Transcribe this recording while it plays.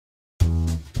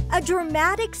A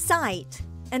dramatic sight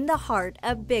in the heart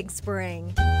of Big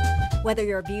Spring. Whether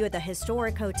your view of the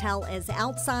historic hotel is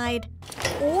outside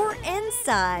or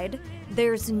inside,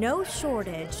 there's no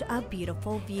shortage of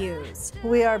beautiful views.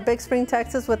 We are Big Spring,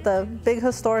 Texas with the big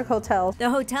historic hotel.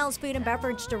 The hotel's food and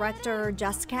beverage director,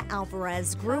 Jessica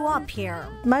Alvarez, grew up here.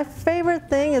 My favorite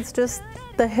thing is just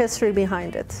the history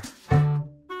behind it.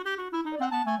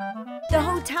 The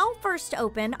hotel first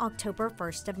opened October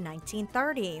 1st of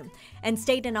 1930 and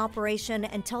stayed in operation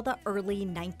until the early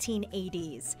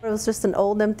 1980s. It was just an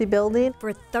old empty building.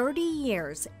 For 30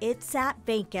 years, it sat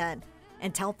vacant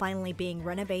until finally being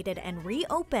renovated and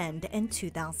reopened in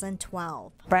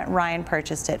 2012. Brent Ryan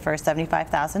purchased it for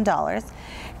 $75,000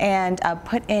 and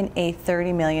put in a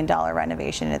 $30 million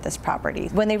renovation at this property.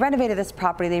 When they renovated this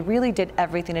property, they really did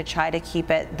everything to try to keep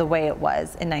it the way it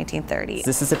was in 1930.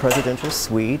 This is a presidential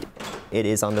suite. It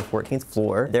is on the 14th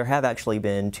floor. There have actually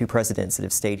been two presidents that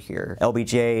have stayed here,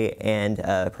 LBJ and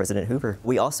President Hoover.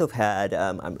 We also have had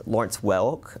Lawrence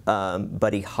Welk,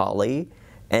 Buddy Holly,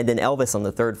 and then Elvis on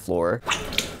the third floor.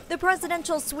 The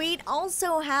presidential suite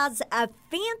also has a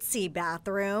fancy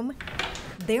bathroom.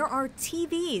 There are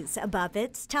TVs above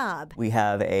its tub. We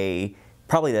have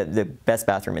probably the best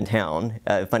bathroom in town.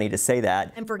 Funny to say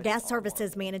that. And for guest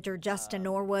services manager Justin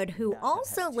Norwood, who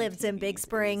also lives in Big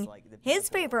Spring, his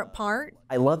favorite part?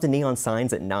 I love the neon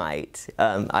signs at night.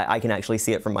 I can actually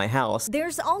see it from my house.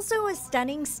 There's also a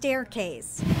stunning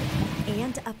staircase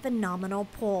and a phenomenal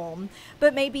pool.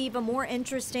 But maybe even more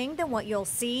interesting than what you'll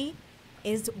see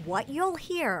is what you'll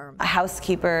hear. A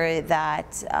housekeeper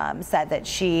that said that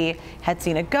she had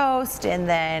seen a ghost and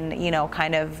then,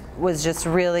 kind of was just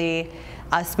really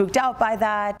spooked out by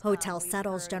that. Hotel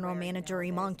Settles general manager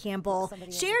Iman Campbell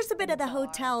shares a bit of the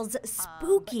hotel's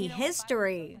spooky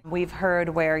history. We've heard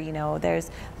where, there's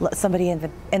somebody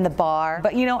in the bar.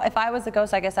 But, if I was a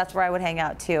ghost, I guess that's where I would hang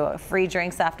out too. Free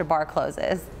drinks after bar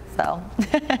closes. So.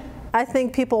 I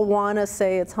think people want to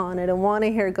say it's haunted and want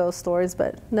to hear ghost stories,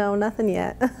 but no, nothing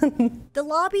yet. The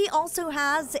lobby also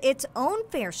has its own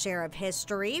fair share of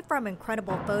history, from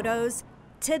incredible photos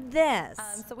to this.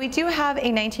 So we do have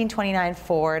a 1929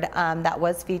 Ford that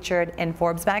was featured in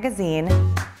Forbes magazine.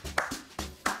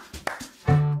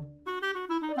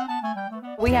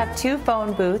 We have two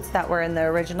phone booths that were in the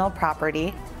original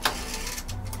property.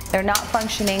 They're not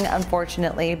functioning,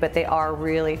 unfortunately, but they are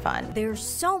really fun. There's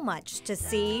so much to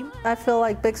see. I feel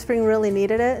like Big Spring really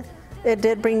needed it. It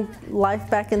did bring life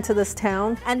back into this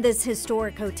town. And this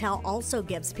historic hotel also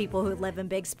gives people who live in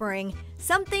Big Spring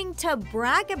something to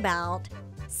brag about,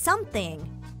 something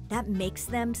that makes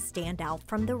them stand out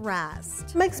from the rest.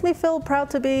 It makes me feel proud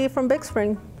to be from Big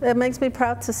Spring. It makes me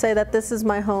proud to say that this is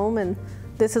my home and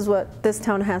this is what this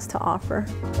town has to offer.